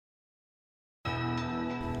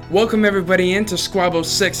Welcome everybody into Squabble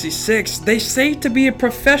 66. They say to be a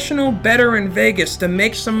professional bettor in Vegas, to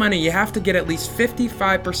make some money, you have to get at least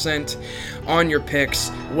 55% on your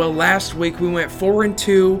picks. Well, last week we went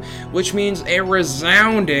 4-2, which means a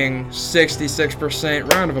resounding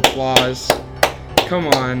 66%. Round of applause. Come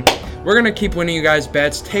on. We're going to keep winning you guys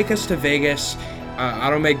bets. Take us to Vegas. I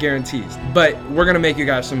don't make guarantees, but we're going to make you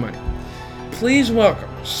guys some money. Please welcome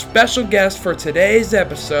special guest for today's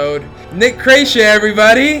episode, Nick Krejcia,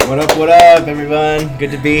 everybody. What up, everyone?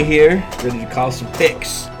 Good to be here. Ready to call some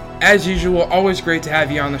picks. As usual, always great to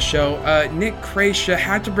have you on the show. Nick Krejcia,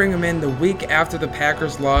 had to bring him in the week after the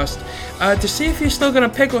Packers lost to see if he's still going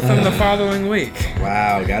to pick with them the following week.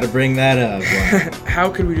 Wow, got to bring that up. Wow.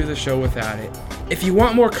 How could we do the show without it? If you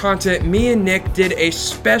want more content, me and Nick did a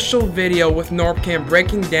special video with NorbCam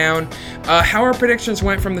breaking down how our predictions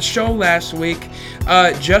went from the show last week.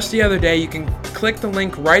 Just the other day, you can click the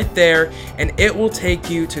link right there, and it will take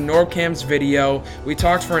you to NorbCam's video. We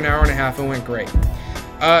talked for an hour and a half and went great.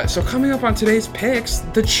 So coming up on today's picks,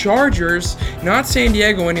 the Chargers, not San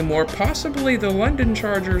Diego anymore, possibly the London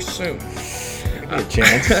Chargers soon. A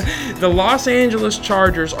chance. The Los Angeles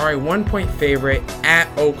Chargers are a 1-point favorite at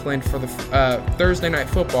Oakland for the Thursday Night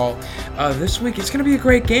Football. This week, it's going to be a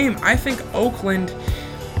great game. I think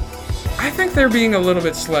they're being a little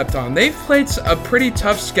bit slept on. They've played a pretty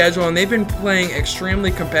tough schedule, and they've been playing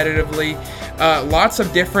extremely competitively. Lots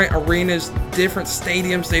of different arenas, different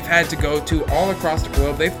stadiums they've had to go to all across the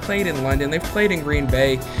globe. They've played in London. They've played in Green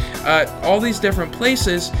Bay. All these different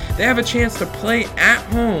places, they have a chance to play at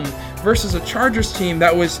home versus a Chargers team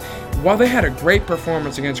that was, while they had a great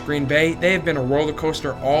performance against Green Bay, they have been a roller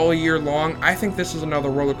coaster all year long. I think this is another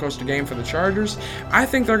roller coaster game for the Chargers. I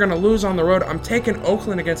think they're going to lose on the road. I'm taking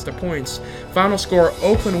Oakland against the points. Final score,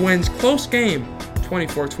 Oakland wins. Close game,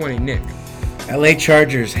 24-20. Nick. LA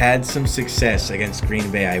Chargers had some success against Green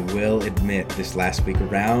Bay, I will admit, this last week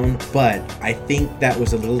around, but I think that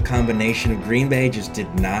was a little combination of Green Bay just did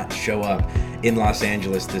not show up in Los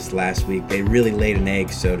Angeles this last week. They really laid an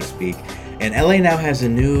egg, so to speak. And LA now has a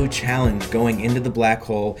new challenge going into the black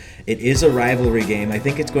hole. It is a rivalry game. I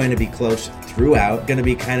think it's going to be close throughout, going to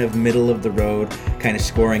be kind of middle of the road, kind of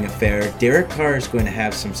scoring affair. Derek Carr is going to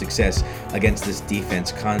have some success against this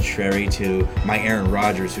defense, contrary to my Aaron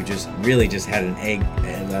Rodgers, who just had an egg,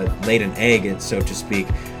 laid an egg, so to speak,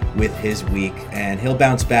 with his week, and he'll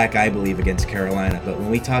bounce back, I believe, against Carolina. But when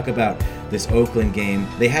we talk about this Oakland game,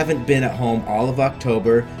 they haven't been at home all of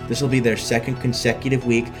October. This will be their second consecutive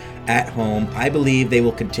week at home. I believe they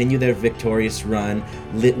will continue their victorious run,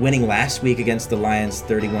 winning last week against the Lions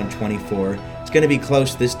 31-24. It's going to be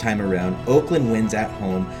close this time around. Oakland wins at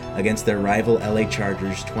home against their rival LA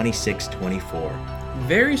Chargers 26-24.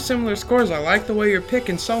 Very similar scores. I like the way you're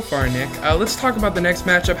picking so far, Nick. Let's talk about the next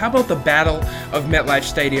matchup. How about the Battle of MetLife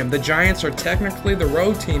Stadium? The Giants are technically the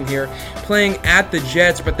road team here, playing at the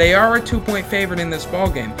Jets, but they are a 2-point favorite in this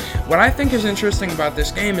ballgame. What I think is interesting about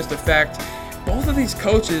this game is the fact both of these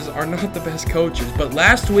coaches are not the best coaches. But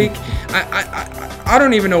last week, I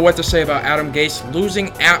don't even know what to say about Adam Gase losing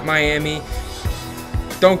at Miami.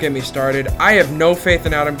 Don't get me started. I have no faith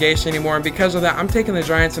in Adam Gase anymore, and because of that, I'm taking the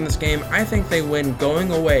Giants in this game. I think they win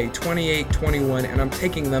going away 28-21, and I'm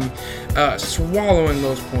taking them swallowing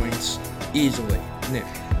those points easily. Nick.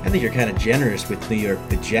 I think you're kind of generous with New York,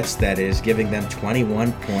 the Jets, that is, giving them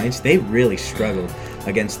 21 points. They really struggled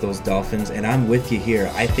against those Dolphins, and I'm with you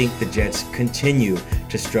here. I think the Jets continue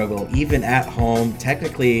to struggle, even at home.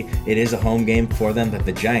 Technically, it is a home game for them, but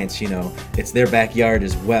the Giants, it's their backyard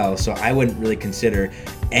as well, so I wouldn't really consider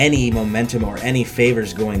any momentum or any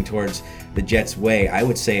favors going towards the Jets' way. I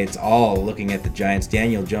would say it's all looking at the Giants.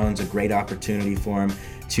 Daniel Jones, a great opportunity for him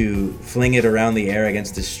to fling it around the air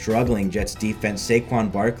against the struggling Jets defense. Saquon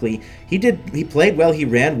Barkley, he played well, he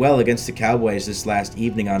ran well against the Cowboys this last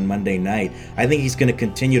evening on Monday night. I think he's going to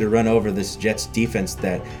continue to run over this Jets defense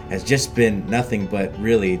that has just been nothing but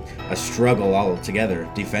really a struggle altogether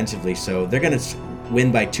defensively. So they're going to win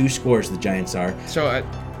by 2 scores, the Giants are. So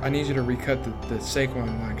I need you to recut the Saquon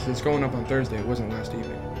line, because it's going up on Thursday. It wasn't last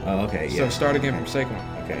evening. Oh, okay. Yeah. So start again from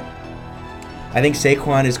Saquon. Okay. I think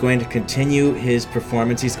Saquon is going to continue his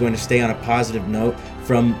performance. He's going to stay on a positive note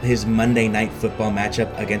from his Monday Night Football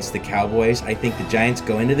matchup against the Cowboys. I think the Giants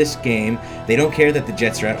go into this game. They don't care that the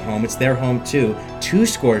Jets are at home. It's their home too. 2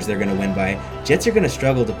 scores they're going to win by. Jets are going to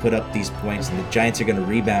struggle to put up these points, and the Giants are going to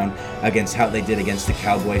rebound against how they did against the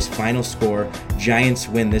Cowboys. Final score, Giants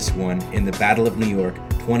win this one in the Battle of New York,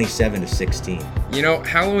 27-16.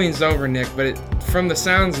 Halloween's over, Nick, but from the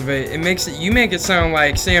sounds of it, you make it sound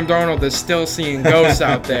like Sam Darnold is still seeing ghosts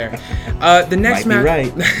out there. The next Might be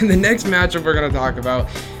right. The next matchup we're going to talk about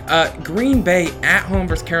Green Bay at home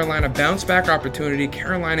versus Carolina, bounce back opportunity.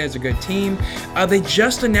 Carolina is a good team. They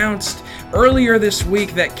just announced earlier this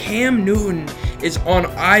week that Cam Newton is on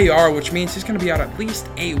IR, which means he's going to be out at least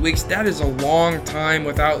 8 weeks. That is a long time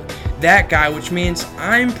without that guy, which means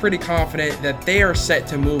I'm pretty confident that they are set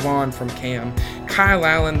to move on from Cam. Kyle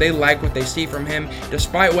Allen, they like what they see from him,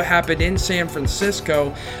 despite what happened in San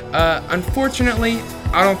Francisco. Unfortunately,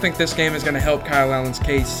 I don't think this game is going to help Kyle Allen's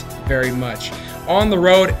case very much. On the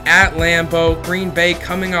road at Lambeau, Green Bay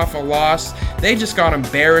coming off a loss. They just got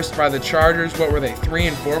embarrassed by the Chargers. What were they,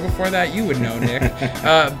 3-4 before that? You would know, Nick.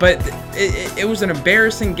 But it was an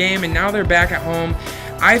embarrassing game, and now they're back at home.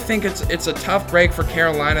 I think it's a tough break for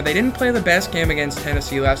Carolina. They didn't play the best game against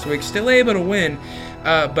Tennessee last week. Still able to win,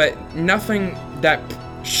 but nothing that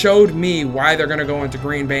showed me why they're going to go into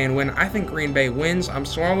Green Bay and win. I think Green Bay wins. I'm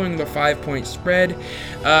swallowing the 5-point spread.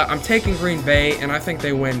 I'm taking Green Bay, and I think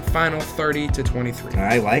they win final 30-23.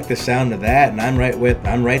 I like the sound of that, and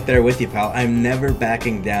I'm right there with you, pal. I'm never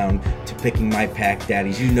backing down to picking my Pack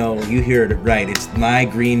Daddies. You know, you heard it right. It's my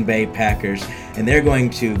Green Bay Packers, and they're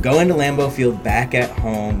going to go into Lambeau Field back at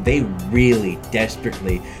home. They really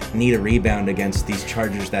desperately need a rebound against these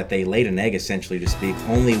Chargers that they laid an egg, essentially to speak.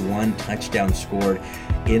 Only one touchdown scored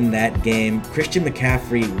in that game. Christian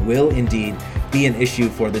McCaffrey will indeed be an issue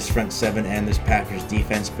for this front seven and this Packers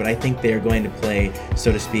defense, but I think they're going to play,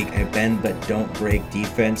 so to speak, a bend but don't break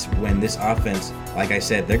defense when this offense, like I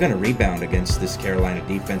said, they're going to rebound against this Carolina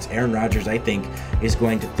defense. Aaron Rodgers, I think, is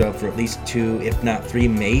going to throw for at least 2, if not 3,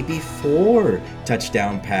 maybe 4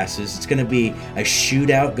 touchdown passes. It's going to be a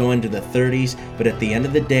shootout going to the 30s, but at the end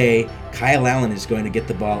of the day, Kyle Allen is going to get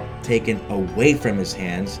the ball taken away from his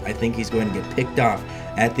hands. I think he's going to get picked off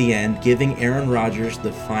at the end, giving Aaron Rodgers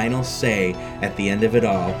the final say at the end of it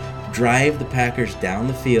all. Drive the Packers down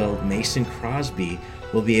the field. Mason Crosby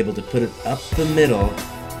will be able to put it up the middle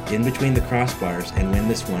in between the crossbars and win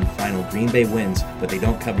this one. Final Green Bay wins, but they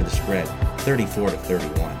don't cover the spread,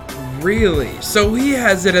 34-31. Really? So he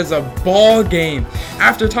has it as a ball game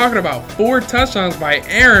after talking about 4 touchdowns by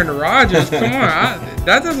Aaron Rodgers. Come on,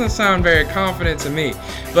 that doesn't sound very confident to me.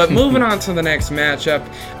 But moving on to the next matchup,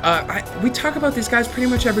 we talk about these guys pretty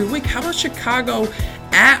much every week. How about Chicago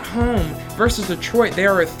at home versus Detroit? They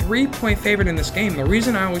are a 3-point favorite in this game. The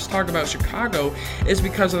reason I always talk about Chicago is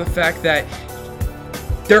because of the fact that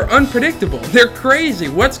they're unpredictable. They're crazy.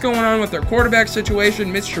 What's going on with their quarterback situation?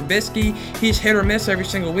 Mitch Trubisky, he's hit or miss every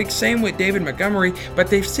single week. Same with David Montgomery, but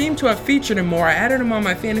they seem to have featured him more. I added him on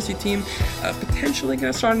my fantasy team. Potentially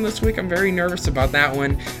going to start him this week. I'm very nervous about that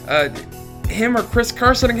one. Him or Chris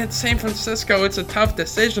Carson against San Francisco, it's a tough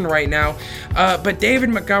decision right now. But David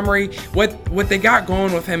Montgomery, what they got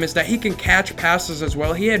going with him is that he can catch passes as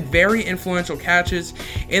well. He had very influential catches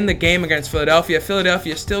in the game against Philadelphia.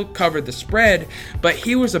 Philadelphia still covered the spread, but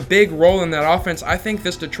he was a big role in that offense. I think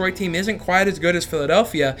this Detroit team isn't quite as good as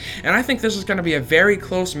Philadelphia, and I think this is going to be a very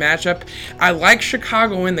close matchup. I like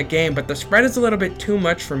Chicago in the game, but the spread is a little bit too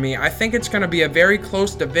much for me. I think it's going to be a very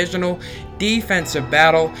close divisional defensive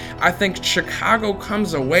battle. I think Chicago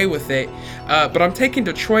comes away with it, but I'm taking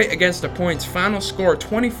Detroit against the points. Final score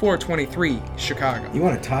 24-23 Chicago. You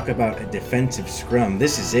want to talk about a defensive scrum?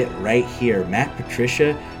 This is it right here. Matt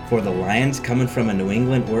Patricia for the Lions, coming from a New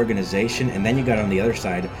England organization, and then you got on the other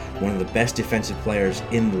side one of the best defensive players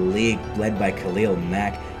in the league, led by Khalil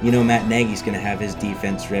Mack. You know Matt Nagy's going to have his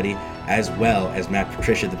defense ready, as well as Matt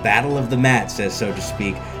Patricia. The battle of the mat, says so to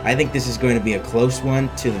speak. I think this is going to be a close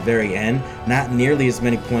one to the very end. Not nearly as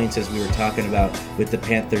many points as we were talking about with the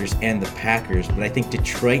Panthers and the Packers, but I think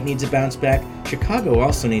Detroit needs a bounce back. Chicago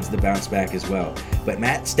also needs the bounce back as well. But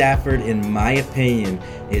Matt Stafford, in my opinion,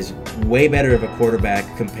 is way better of a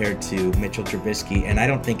quarterback compared to Mitchell Trubisky, and I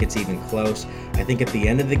don't think it's even close. I think at the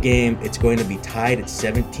end of the game, it's going to be tied at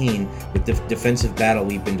 17 with the defensive battle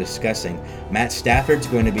we've been discussing. Matt Stafford's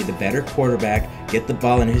going to be the better quarterback, get the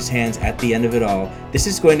ball in his hands at the end of it all. This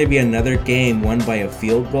is going to be another game won by a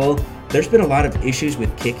field goal. There's been a lot of issues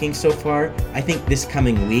with kicking so far. I think this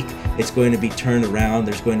coming week, it's going to be turned around.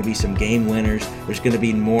 There's going to be some game winners. There's going to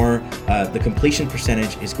be more. The completion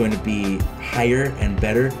percentage is going to be higher and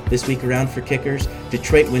better this week around for kickers.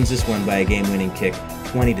 Detroit wins this one by a game-winning kick,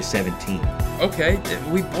 20-17. Okay,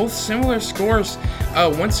 we both similar scores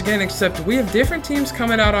once again, except we have different teams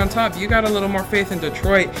coming out on top. You got a little more faith in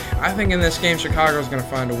Detroit. I think in this game, Chicago's going to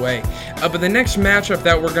find a way. But the next matchup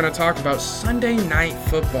that we're going to talk about, Sunday Night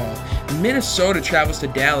Football. Minnesota travels to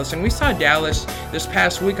Dallas, and we saw Dallas this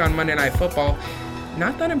past week on Monday Night Football.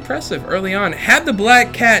 Not that impressive early on. Had the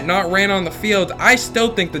Black Cat not ran on the field, I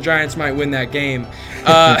still think the Giants might win that game.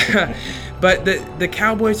 But the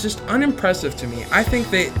Cowboys, just unimpressive to me. I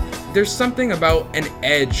think there's something about an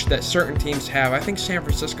edge that certain teams have. I think San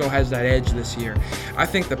Francisco has that edge this year. I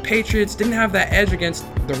think the Patriots didn't have that edge against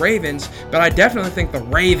the Ravens, but I definitely think the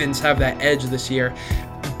Ravens have that edge this year.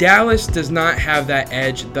 Dallas does not have that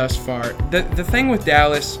edge thus far. The thing with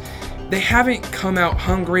Dallas, they haven't come out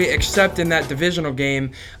hungry except in that divisional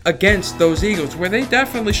game against those Eagles, where they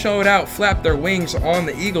definitely showed out, flapped their wings on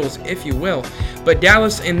the Eagles, if you will. But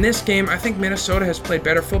Dallas, in this game, I think Minnesota has played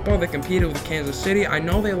better football. They competed with Kansas City. I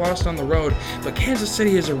know they lost on the road, but Kansas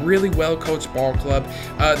City is a really well-coached ball club.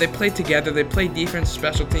 They play together. They play defense,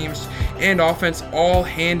 special teams, and offense all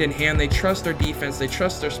hand in hand. They trust their defense. They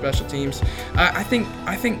trust their special teams. I think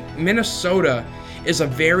Minnesota is a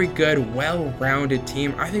very good, well-rounded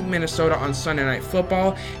team. I think Minnesota on Sunday Night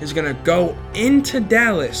Football is going to go into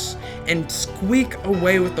Dallas and squeak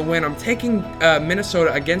away with the win. I'm taking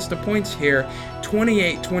Minnesota against the points here,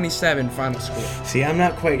 28-27 final score. See, I'm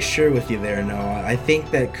not quite sure with you there, Noah. I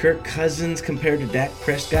think that Kirk Cousins compared to Dak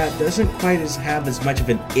Prescott doesn't quite have as much of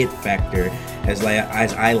an it factor as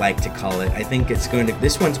I like to call it. I think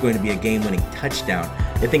this one's going to be a game-winning touchdown.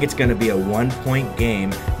 I think it's going to be a 1-point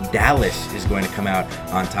game. Dallas is going to come out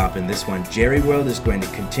on top in this one. Jerry World is going to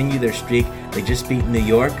continue their streak. They just beat New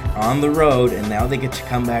York on the road, and now they get to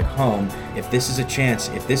come back home. If this is a chance,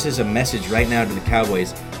 if this is a message right now to the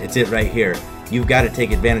Cowboys, it's it right here. You've got to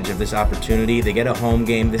take advantage of this opportunity. They get a home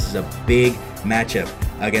game. This is a big matchup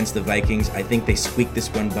against the Vikings. I think they squeak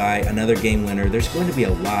this one by. Another game winner. There's going to be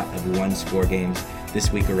a lot of one-score games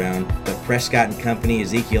this week around, but Prescott and company,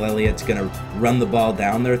 Ezekiel Elliott's going to run the ball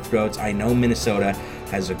down their throats. I know Minnesota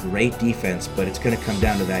has a great defense, but it's going to come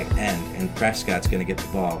down to that end, and Prescott's going to get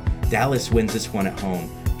the ball. Dallas wins this one at home,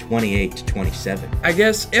 28-27. I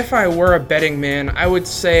guess if I were a betting man, I would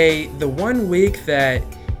say the 1 week that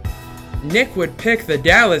Nick would pick the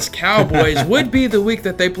Dallas Cowboys would be the week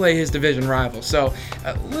that they play his division rival. So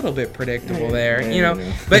a little bit predictable there, you know.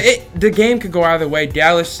 But the game could go either way.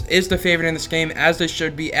 Dallas is the favorite in this game, as they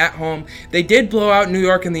should be at home. They did blow out New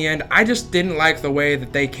York in the end. I just didn't like the way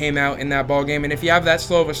that they came out in that ball game. And if you have that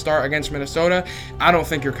slow of a start against Minnesota, I don't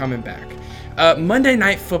think you're coming back. Monday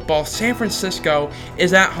Night Football, San Francisco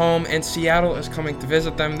is at home, and Seattle is coming to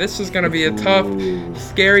visit them. This is going to be a tough,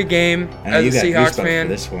 scary game as a Seahawks fan. For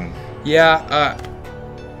this one. Yeah,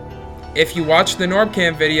 if you watch the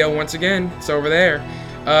NorbCam video, once again, it's over there,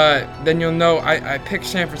 then you'll know I picked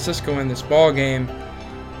San Francisco in this ball game,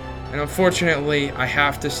 and unfortunately, I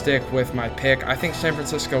have to stick with my pick. I think San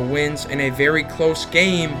Francisco wins in a very close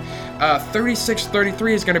game.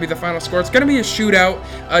 36-33 is going to be the final score. It's going to be a shootout.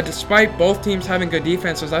 Despite both teams having good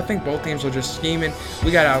defenses, I think both teams are just scheming. We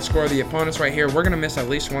got to outscore the opponents right here. We're going to miss at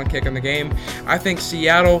least one kick in the game. I think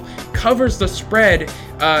Seattle covers the spread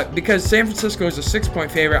because San Francisco is a 6-point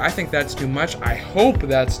favorite. I think that's too much. I hope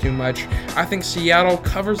that's too much. I think Seattle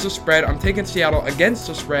covers the spread. I'm taking Seattle against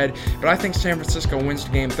the spread, but I think San Francisco wins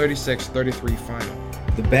the game 36-33 final.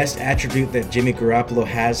 The best attribute that Jimmy Garoppolo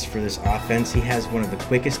has for this offense, he has one of the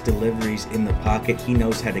quickest deliveries in the pocket. He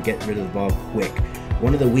knows how to get rid of the ball quick.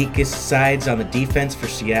 One of the weakest sides on the defense for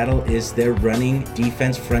Seattle is their running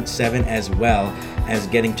defense front seven, as well as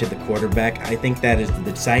getting to the quarterback. I think that is the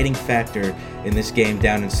deciding factor in this game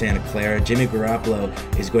down in Santa Clara. Jimmy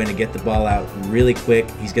Garoppolo is going to get the ball out really quick.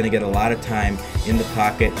 He's going to get a lot of time in the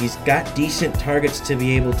pocket. He's got decent targets to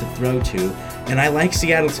be able to throw to, and I like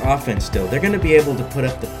Seattle's offense still. They're going to be able to put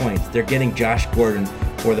up the points. They're getting Josh Gordon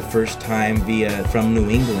for the first time from New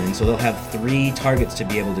England, so they'll have 3 targets to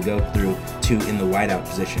be able to go through to in the wideout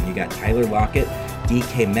position. You got Tyler Lockett,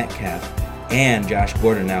 DK Metcalf, and Josh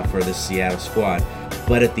Gordon now for the Seattle squad.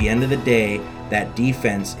 But at the end of the day, that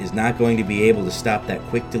defense is not going to be able to stop that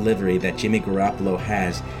quick delivery that Jimmy Garoppolo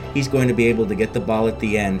has. He's going to be able to get the ball at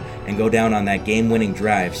the end and go down on that game-winning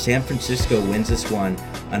drive. San Francisco wins this one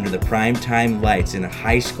under the prime-time lights in a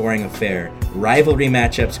high-scoring affair. Rivalry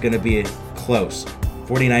matchup's going to be close.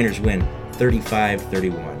 49ers win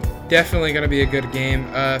 35-31. Definitely going to be a good game.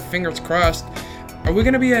 Fingers crossed. Are we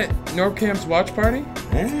going to be at NorbCam's watch party?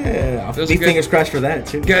 Yeah, I'll be fingers crossed for that,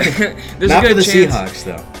 too. Not for the Seahawks,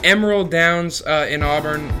 though. Emerald Downs in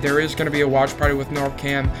Auburn, there is going to be a watch party with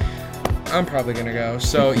NorbCam. I'm probably going to go.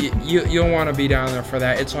 So you'll want to be down there for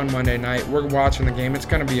that. It's on Monday night. We're watching the game. It's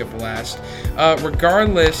going to be a blast.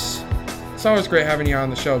 Regardless, it's always great having you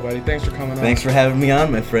on the show, buddy. Thanks for coming on. Thanks for having me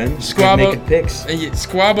on, my friend. Squabbo making picks.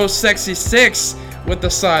 Squabbo Sexy 6 with the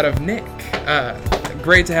side of Nick.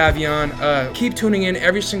 Great to have you on. Keep tuning in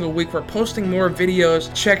every single week. We're posting more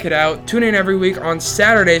videos. Check it out. Tune in every week on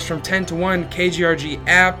Saturdays from 10 to 1, KGRG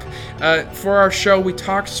app. For our show, we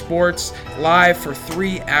talk sports live for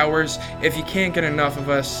 3 hours. If you can't get enough of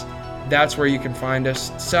us, That's where you can find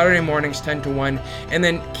us. Saturday mornings 10 to 1. And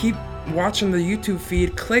then keep watching the YouTube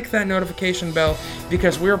feed. Click that notification bell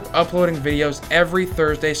because we're uploading videos every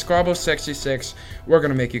Thursday. Squabble66. We're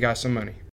going to make you guys some money.